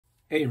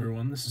Hey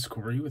everyone, this is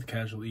Corey with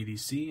Casual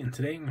EDC, and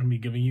today I'm going to be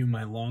giving you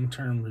my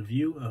long-term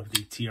review of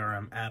the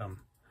TRM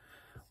Atom.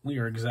 We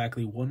are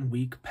exactly 1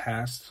 week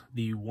past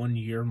the 1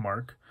 year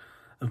mark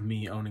of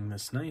me owning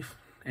this knife,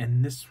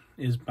 and this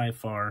is by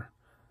far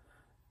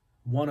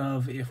one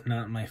of, if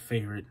not my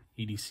favorite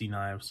EDC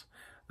knives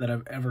that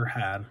I've ever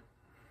had,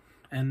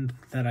 and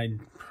that I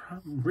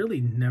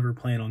really never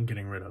plan on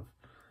getting rid of.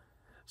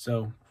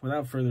 So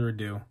without further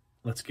ado,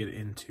 let's get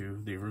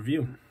into the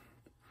review.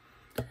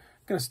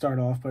 I'm going to start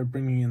off by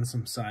bringing in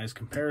some size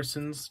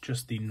comparisons,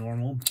 just the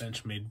normal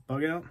Benchmade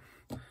bug out,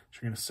 which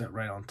we're going to set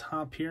right on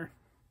top here,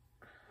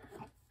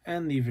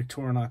 and the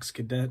Victorinox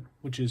Cadet,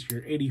 which is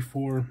your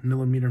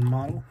 84mm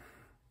model.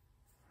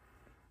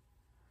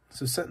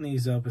 So setting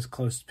these up as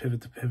close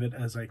to pivot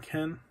as I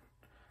can,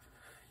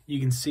 you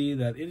can see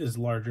that it is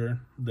larger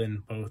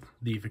than both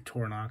the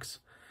Victorinox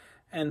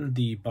and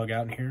the bug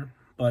out here,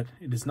 but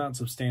it is not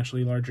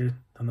substantially larger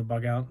than the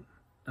bug out.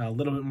 A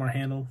little bit more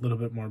handle, a little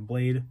bit more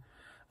blade.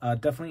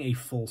 Definitely a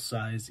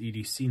full-size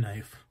EDC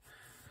knife.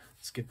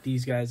 Let's get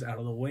these guys out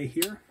of the way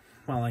here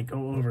while I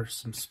go over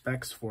some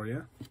specs for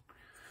you.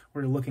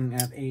 We're looking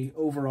at a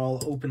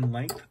overall open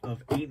length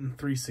of 8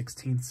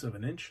 3/16 of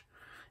an inch,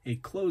 a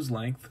closed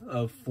length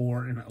of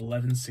 4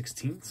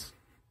 11/16,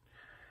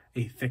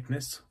 a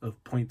thickness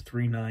of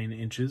 0.39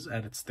 inches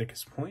at its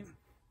thickest point,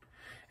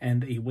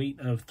 and a weight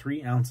of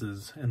 3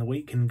 ounces. And the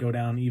weight can go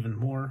down even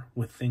more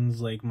with things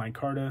like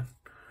micarta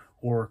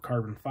or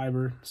carbon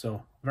fiber,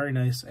 so very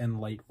nice and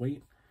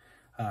lightweight.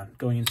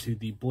 Going into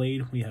the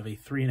blade, we have a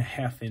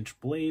 3.5 inch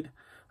blade,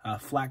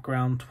 flat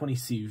ground 20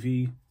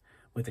 CV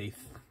with a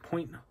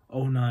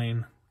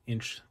 0.09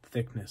 inch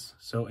thickness,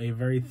 so a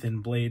very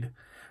thin blade.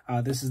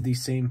 This is the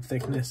same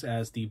thickness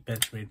as the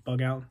Benchmade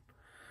bug out.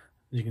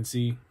 As you can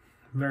see,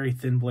 very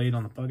thin blade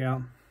on the bug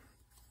out,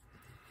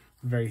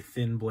 very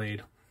thin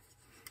blade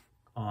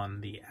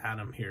on the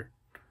Atom here,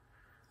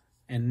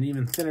 and an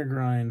even thinner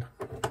grind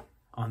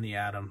on the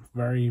Atom.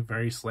 Very,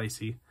 very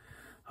slicey.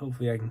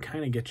 Hopefully I can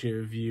kind of get you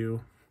a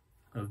view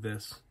of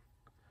this.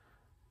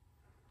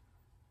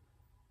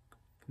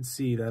 You can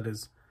see that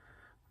is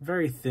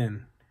very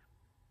thin.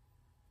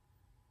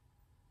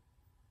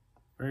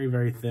 Very,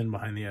 very thin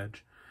behind the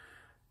edge.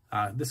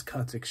 This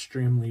cuts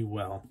extremely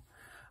well.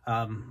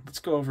 Let's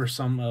go over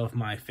some of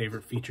my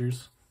favorite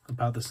features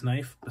about this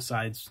knife,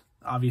 besides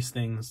obvious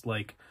things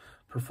like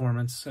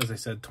performance. As I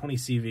said, 20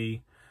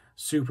 CV,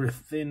 super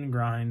thin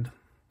grind,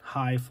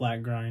 high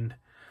flat grind.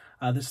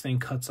 This thing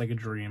cuts like a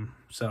dream,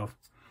 so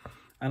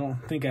I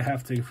don't think I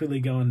have to really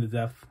go into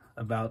depth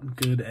about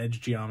good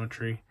edge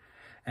geometry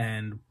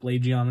and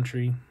blade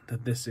geometry,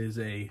 that this is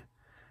a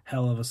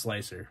hell of a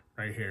slicer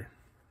right here.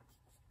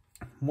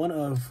 One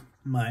of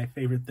my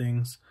favorite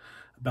things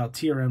about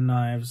TRM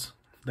knives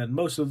that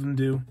most of them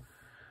do,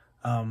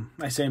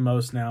 I say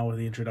most now with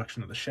the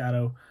introduction of the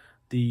Shadow,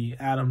 the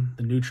Atom,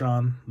 the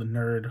Neutron, the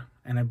Nerd,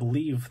 and I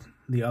believe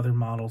the other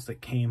models that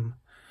came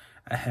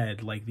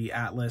ahead, like the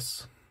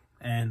Atlas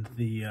and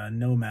the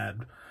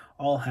Nomad,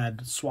 all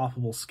had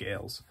swappable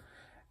scales.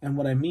 And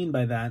what I mean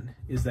by that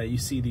is that you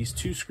see these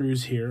 2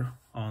 screws here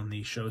on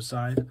the show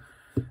side,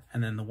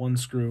 and then the 1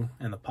 screw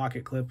and the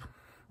pocket clip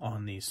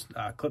on the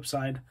clip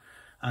side.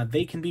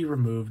 They can be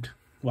removed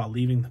while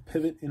leaving the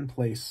pivot in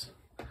place,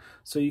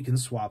 so you can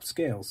swap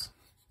scales.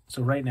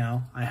 So right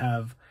now I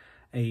have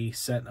a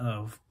set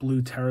of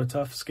blue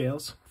TerraTough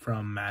scales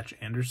from Match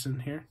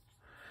Anderson here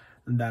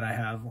that I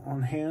have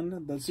on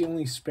hand. That's the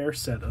only spare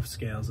set of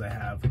scales I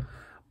have,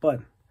 but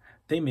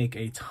they make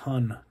a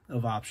ton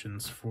of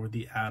options for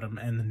the Atom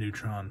and the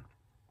Neutron.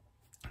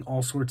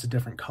 All sorts of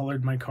different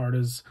colored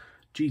micartas,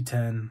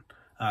 G10,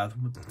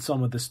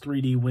 some with this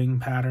 3D wing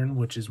pattern,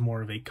 which is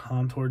more of a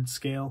contoured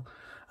scale,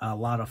 a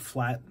lot of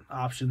flat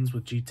options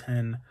with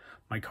G10,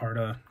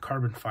 micarta,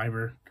 carbon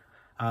fiber.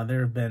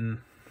 There have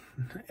been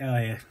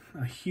a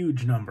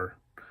huge number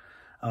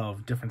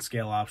of different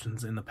scale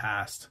options in the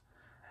past,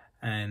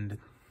 and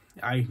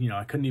I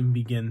couldn't even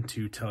begin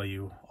to tell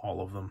you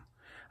all of them.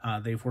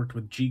 They've worked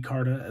with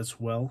G-Carta as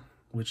well,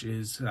 which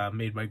is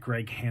made by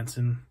Greg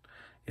Hansen.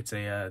 It's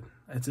a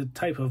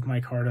type of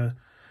micarta.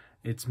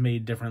 It's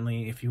made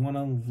differently. If you want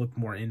to look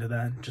more into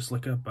that, just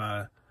look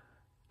up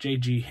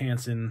J.G.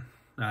 Hansen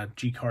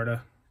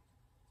G-Carta,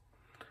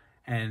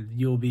 and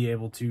you'll be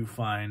able to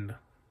find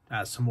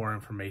some more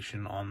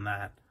information on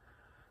that.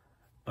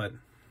 But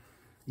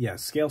yeah,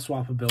 scale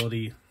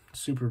swappability,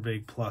 super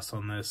big plus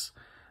on this.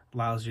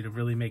 Allows you to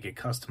really make it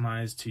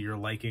customized to your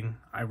liking.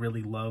 I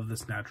really love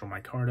this natural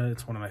micarta.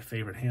 It's one of my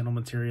favorite handle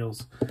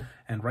materials.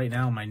 And right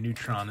now my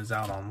Neutron is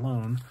out on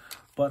loan,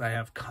 but I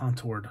have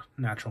contoured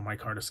natural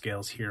micarta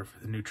scales here for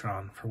the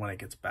Neutron for when it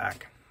gets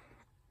back.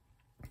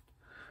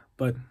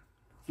 But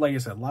like I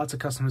said, lots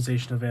of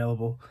customization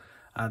available.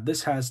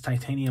 This has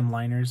titanium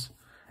liners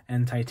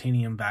and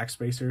titanium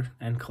backspacer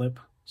and clip.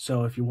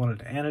 So if you wanted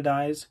to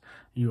anodize,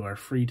 you are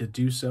free to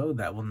do so.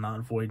 That will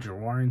not void your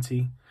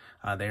warranty.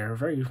 They are a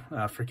very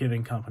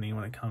forgiving company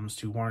when it comes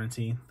to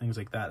warranty, things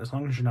like that. As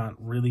long as you're not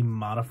really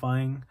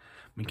modifying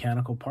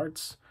mechanical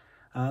parts,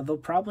 they'll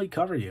probably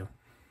cover you.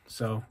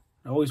 So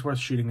Always worth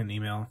shooting an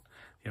email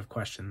if you have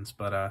questions.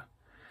 But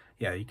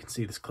yeah, you can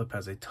see this clip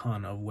has a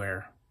ton of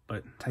wear.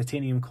 But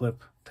titanium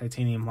clip,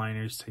 titanium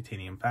liners,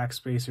 titanium back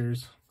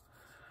spacers,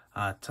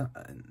 and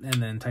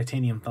then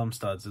titanium thumb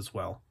studs as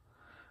well.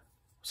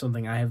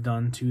 Something I have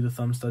done to the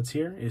thumb studs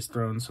here is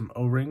thrown some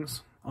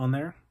O-rings on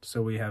there.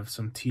 So we have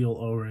some teal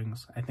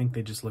O-rings. I think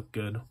they just look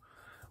good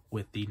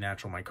with the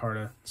natural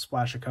micarta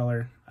splash of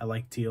color. I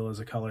like teal as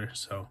a color,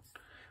 so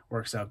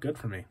works out good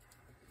for me.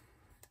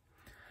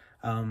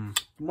 One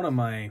of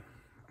my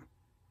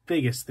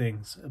biggest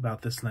things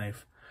about this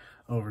knife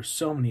over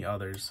so many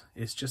others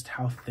is just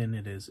how thin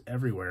it is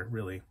everywhere,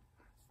 really.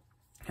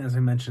 As I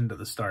mentioned at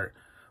the start,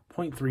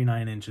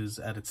 0.39 inches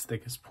at its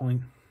thickest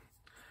point.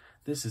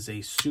 This is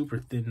a super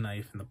thin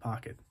knife in the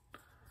pocket.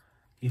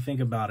 You think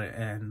about it,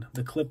 and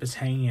the clip is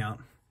hanging out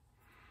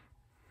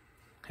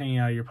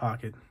of your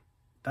pocket.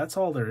 That's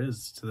all there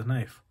is to the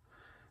knife.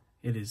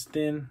 It is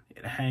thin,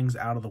 it hangs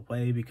out of the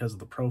way because of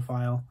the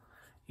profile.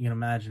 You can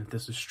imagine if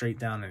this is straight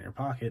down in your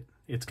pocket,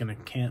 it's going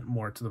to cant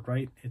more to the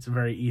right. It's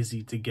very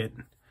easy to get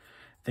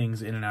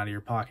things in and out of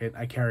your pocket.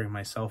 I carry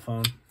my cell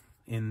phone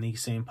in the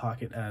same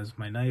pocket as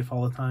my knife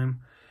all the time,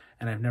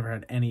 and I've never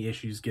had any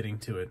issues getting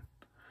to it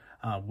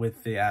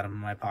with the Atom in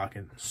my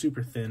pocket.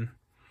 Super thin,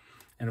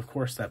 and of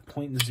course that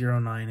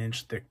 0.09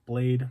 inch thick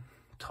blade,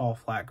 tall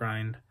flat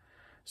grind,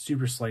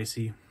 super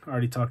slicey. I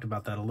already talked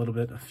about that a little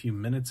bit a few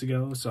minutes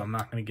ago, so I'm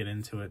not going to get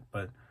into it,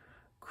 but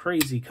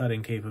crazy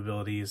cutting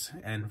capabilities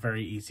and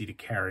very easy to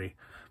carry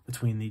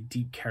between the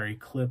deep carry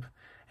clip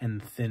and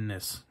the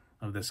thinness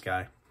of this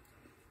guy.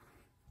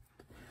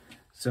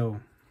 So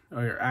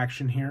our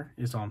action here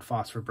is on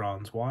phosphor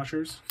bronze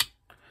washers.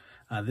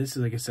 This,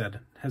 like I said,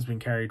 has been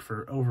carried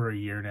for over a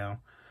year now.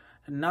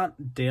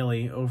 Not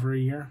daily over a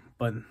year,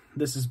 but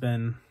this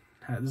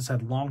has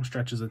had long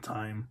stretches of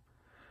time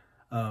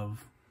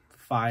of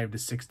 5 to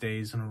 6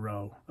 days in a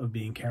row of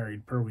being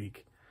carried per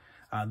week.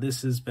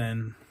 This has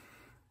been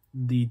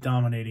the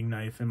dominating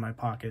knife in my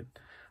pocket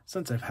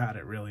since I've had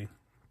it, really.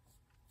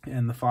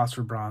 And the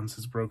phosphor bronze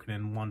has broken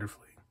in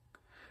wonderfully.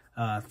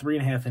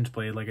 3.5 inch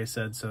blade, like I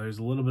said, so there's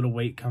a little bit of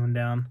weight coming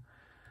down.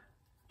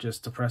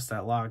 Just depress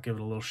that lock, give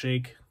it a little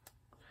shake,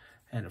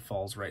 and it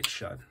falls right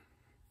shut.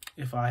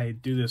 If I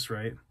do this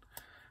right,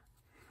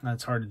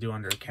 that's hard to do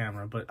under a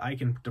camera, but I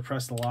can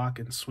depress the lock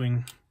and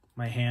swing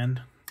my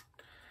hand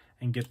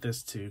and get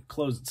this to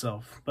close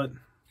itself, but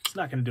it's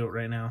not going to do it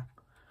right now.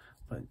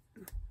 But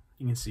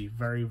you can see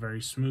very,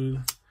 very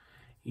smooth,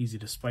 easy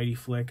to spidey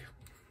flick.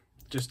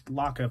 Just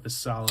lockup is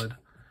solid.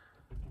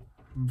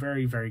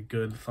 Very, very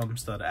good thumb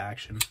stud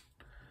action.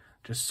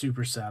 Just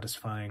super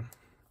satisfying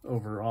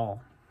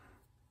overall.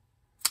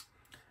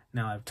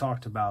 Now I've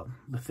talked about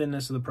the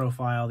thinness of the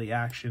profile, the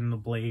action, the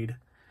blade,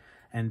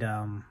 and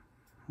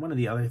one of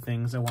the other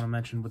things I want to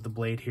mention with the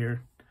blade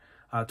here,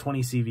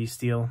 20 CV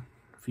steel.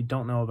 If you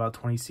don't know about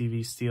 20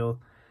 CV steel,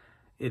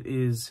 it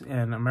is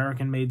an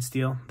American-made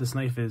steel. This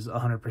knife is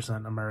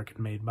 100%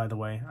 American-made, by the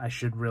way. I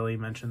should really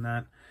mention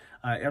that.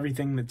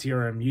 Everything that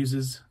TRM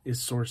uses is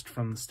sourced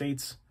from the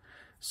States.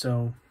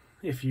 So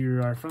if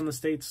you are from the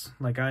States,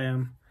 like I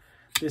am,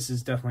 this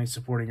is definitely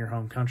supporting your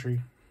home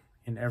country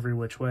in every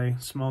which way.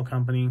 Small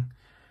company,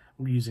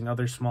 we're using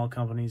other small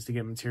companies to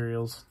get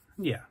materials.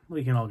 Yeah,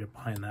 we can all get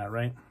behind that,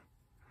 right?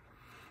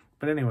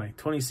 But anyway,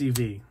 20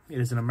 CV, it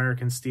is an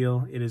American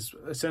steel. It is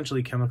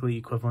essentially chemically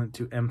equivalent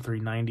to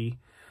M390,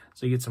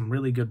 so you get some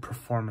really good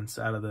performance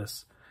out of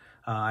this.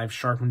 I've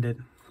sharpened it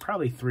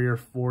probably 3 or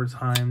 4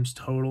 times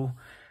total,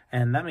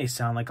 and that may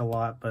sound like a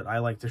lot, but I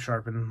like to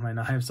sharpen my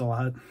knives a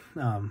lot.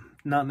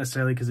 Not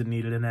necessarily because it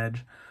needed an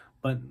edge,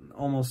 but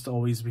almost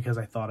always because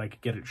I thought I could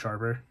get it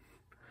sharper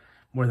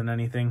more than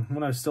anything.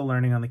 When I was still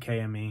learning on the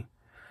KME,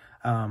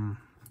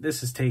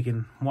 this has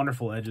taken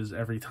wonderful edges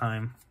every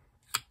time.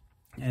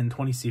 And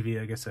 20 CV,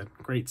 like I said,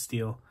 great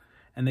steel.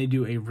 And they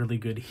do a really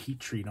good heat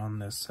treat on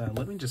this.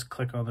 Let me just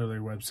click on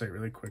their website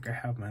really quick. I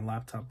have my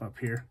laptop up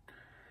here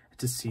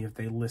to see if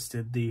they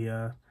listed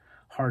the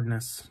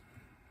hardness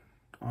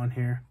on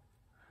here.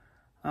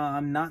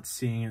 I'm not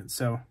seeing it,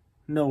 so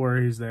no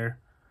worries there.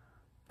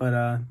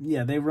 But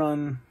yeah, they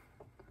run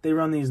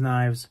these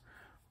knives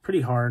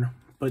pretty hard,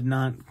 but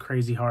not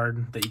crazy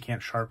hard that you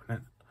can't sharpen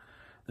it.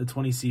 The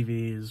 20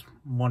 CV is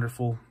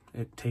wonderful.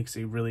 It takes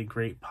a really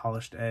great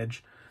polished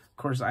edge. Of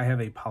course, I have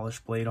a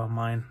polished blade on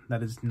mine.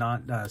 That is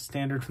not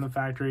standard from the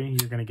factory.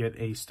 You're going to get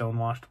a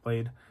stone-washed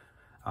blade.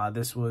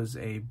 This was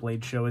a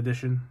Blade Show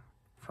edition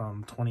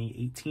from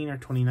 2018 or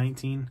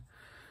 2019.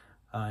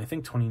 I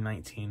think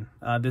 2019.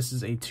 This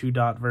is a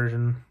 2-dot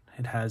version.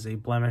 It has a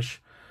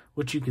blemish,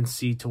 which you can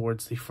see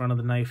towards the front of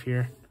the knife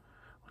here,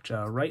 which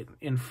right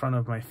in front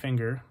of my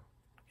finger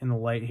in the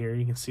light here,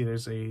 you can see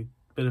there's a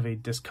bit of a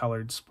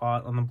discolored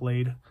spot on the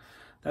blade.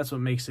 That's what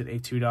makes it a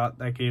 2-dot.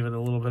 That gave it a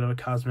little bit of a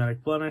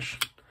cosmetic blemish.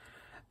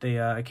 They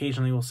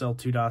occasionally will sell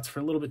 2 dots for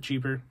a little bit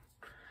cheaper,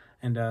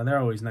 and they're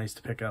always nice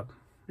to pick up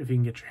if you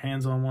can get your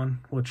hands on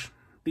one, which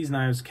these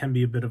knives can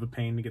be a bit of a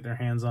pain to get their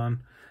hands on.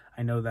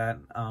 I know that.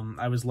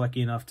 I was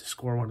lucky enough to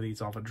score one of these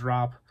off a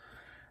drop.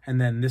 And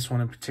then this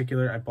one in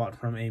particular, I bought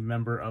from a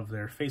member of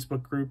their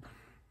Facebook group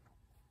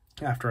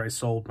after I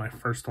sold my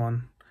first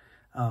one.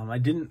 I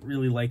didn't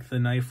really like the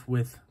knife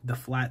with the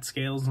flat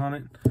scales on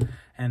it,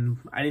 and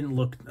I didn't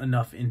look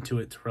enough into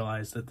it to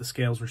realize that the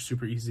scales were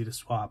super easy to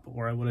swap,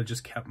 or I would have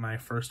just kept my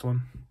first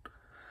one.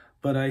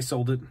 But I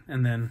sold it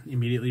and then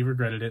immediately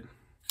regretted it,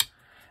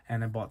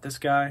 and I bought this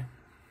guy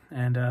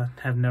and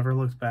have never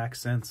looked back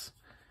since.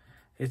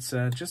 It's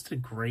just a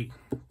great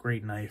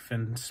knife.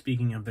 And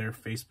speaking of their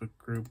Facebook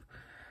group,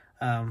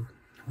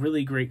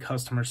 really great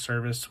customer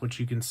service,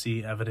 which you can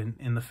see evident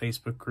in the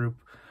Facebook group,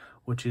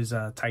 which is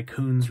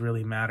Tycoons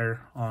Really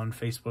Matter on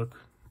Facebook.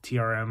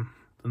 TRM,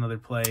 another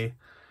play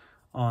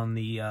on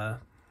the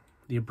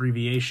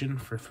abbreviation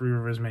for Three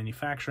Rivers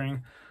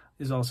Manufacturing,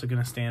 is also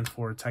going to stand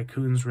for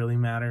Tycoons Really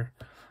Matter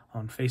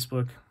on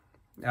Facebook.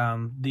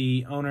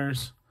 The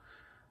owners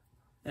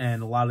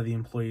and a lot of the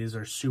employees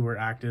are super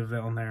active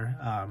on there.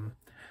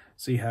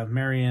 So you have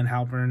Marianne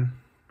Halpern,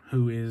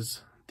 who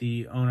is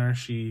the owner.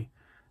 She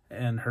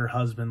and her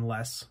husband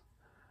Les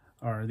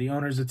are the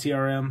owners of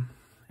TRM.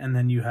 And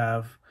then you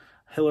have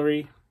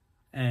Hillary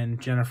and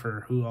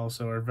Jennifer, who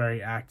also are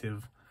very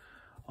active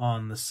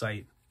on the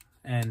site.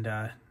 And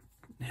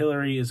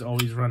Hillary is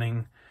always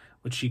running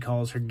what she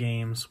calls her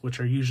games,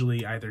 which are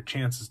usually either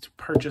chances to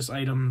purchase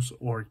items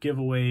or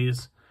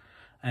giveaways.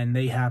 And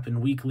they happen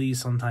weekly,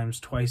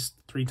 sometimes twice,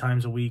 3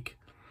 times a week.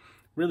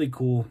 Really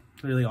cool,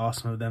 really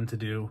awesome of them to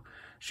do.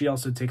 She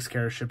also takes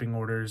care of shipping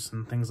orders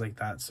and things like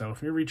that. So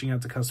if you're reaching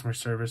out to customer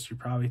service, you're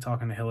probably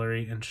talking to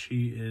Hillary, and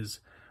she is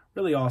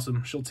really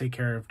awesome. She'll take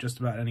care of just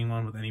about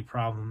anyone with any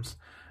problems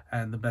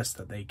and the best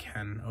that they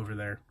can over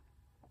there.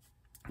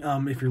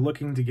 If you're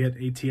looking to get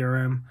a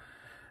TRM,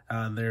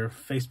 their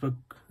Facebook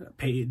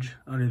page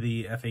under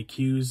the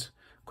FAQs,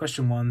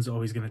 question 1 is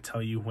always going to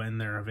tell you when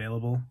they're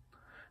available.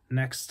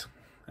 Next,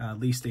 at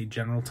least a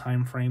general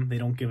time frame. They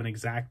don't give an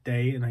exact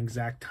day, an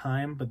exact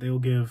time, but they'll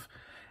give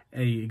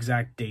a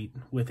exact date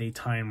with a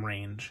time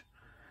range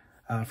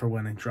for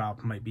when a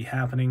drop might be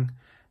happening.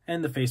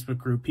 And the Facebook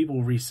group,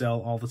 people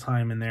resell all the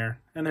time in there,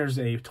 and there's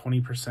a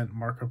 20%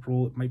 markup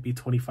rule. It might be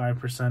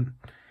 25%.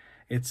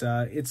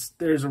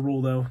 There's a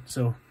rule though,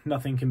 so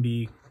nothing can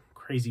be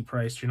crazy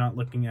priced. You're not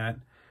looking at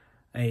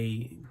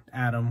a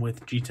Atom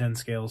with G10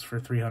 scales for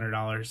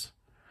 $300.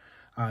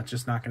 It's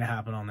just not going to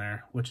happen on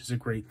there, which is a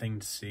great thing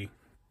to see.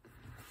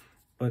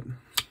 But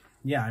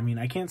yeah, I mean,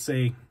 I can't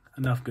say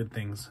enough good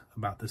things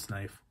about this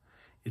knife.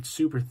 It's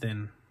super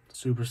thin,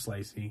 super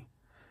slicey.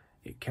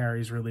 It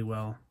carries really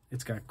well.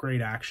 It's got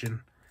great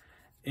action.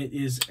 It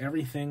is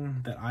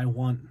everything that I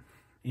want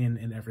in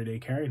an everyday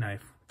carry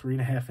knife.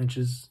 3.5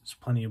 inches is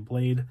plenty of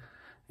blade.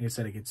 Like I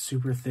said, it gets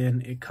super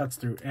thin. It cuts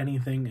through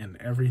anything and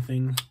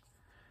everything.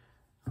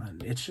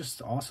 It's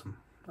just awesome.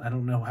 I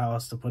don't know how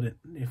else to put it.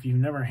 If you've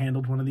never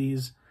handled one of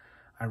these,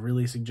 I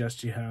really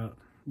suggest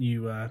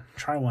you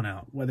try one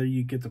out. Whether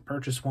you get to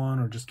purchase one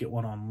or just get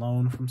one on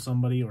loan from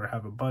somebody or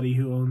have a buddy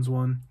who owns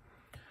one,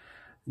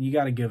 you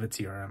got to give a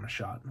TRM a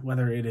shot.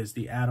 Whether it is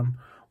the Atom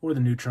or the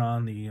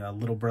Neutron, the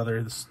little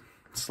brother, the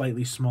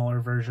slightly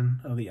smaller version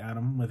of the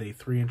Atom with a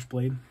 3-inch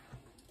blade.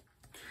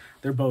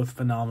 They're both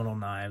phenomenal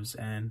knives,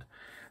 and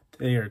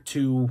they are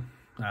 2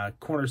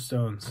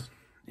 cornerstones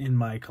in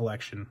my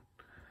collection.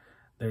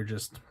 They're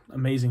just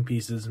amazing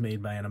pieces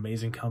made by an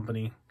amazing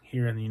company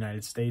here in the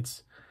United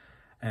States.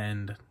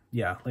 And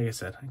yeah, like I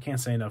said, I can't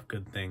say enough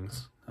good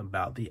things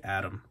about the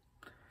Atom.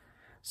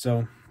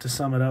 So to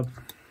sum it up,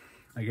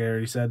 like I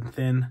already said,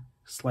 thin,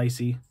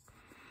 slicey,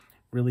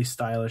 really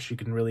stylish. You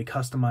can really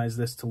customize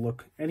this to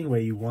look any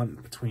way you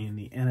want between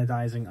the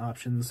anodizing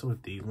options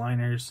with the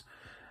liners,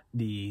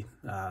 the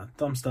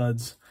thumb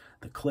studs,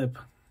 the clip,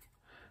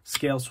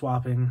 scale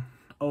swapping,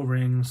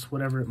 O-rings,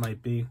 whatever it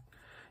might be.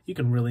 You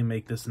can really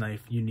make this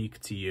knife unique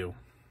to you.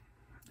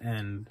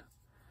 And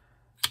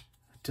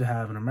to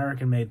have an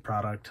American-made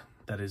product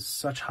that is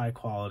such high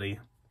quality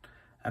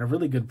at a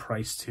really good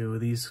price too.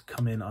 These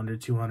come in under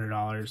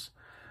 $200,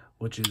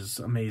 which is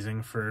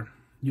amazing for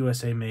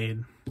USA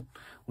made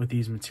with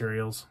these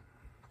materials.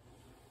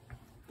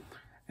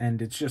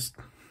 And it's just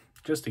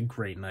a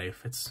great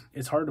knife.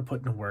 It's hard to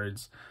put into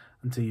words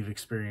until you've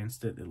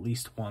experienced it at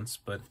least once,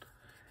 but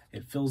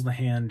it fills the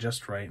hand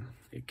just right.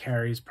 It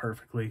carries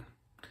perfectly.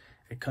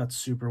 It cuts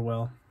super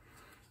well,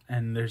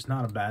 and there's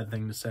not a bad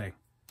thing to say.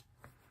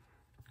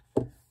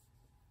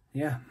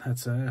 Yeah,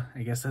 that's I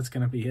guess that's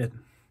gonna be it.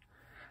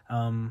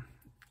 I'm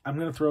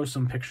gonna throw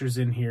some pictures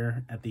in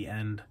here at the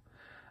end.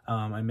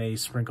 I may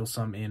sprinkle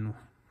some in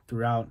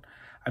throughout.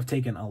 I've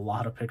taken a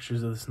lot of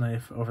pictures of this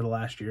knife over the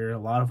last year, a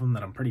lot of them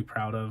that I'm pretty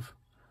proud of.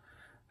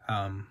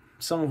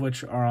 Some of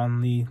which are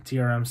on the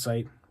TRM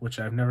site, which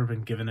I've never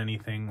been given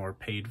anything or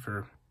paid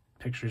for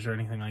pictures or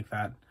anything like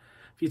that.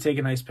 If you take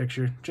a nice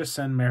picture, just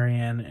send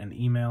Marianne an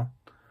email,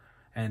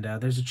 and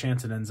there's a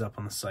chance it ends up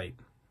on the site.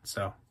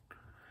 So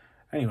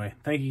anyway,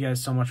 thank you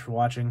guys so much for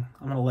watching.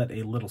 I'm going to let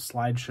a little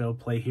slideshow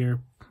play here,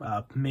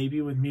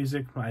 maybe with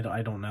music. I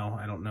don't know.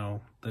 I don't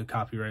know the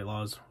copyright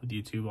laws with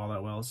YouTube all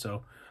that well,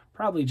 so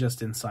probably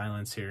just in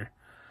silence here.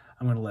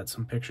 I'm going to let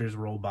some pictures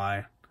roll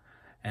by,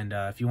 And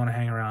if you want to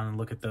hang around and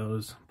look at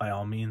those, by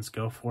all means,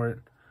 go for it.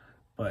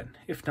 But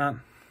if not,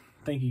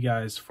 thank you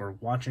guys for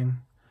watching.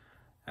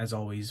 As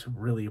always,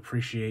 really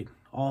appreciate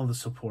all the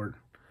support.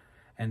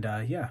 And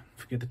yeah,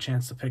 if you get the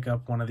chance to pick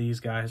up one of these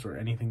guys or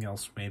anything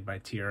else made by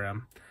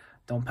TRM,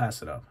 don't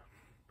pass it up.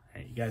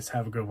 All right, you guys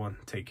have a good one.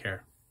 Take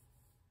care.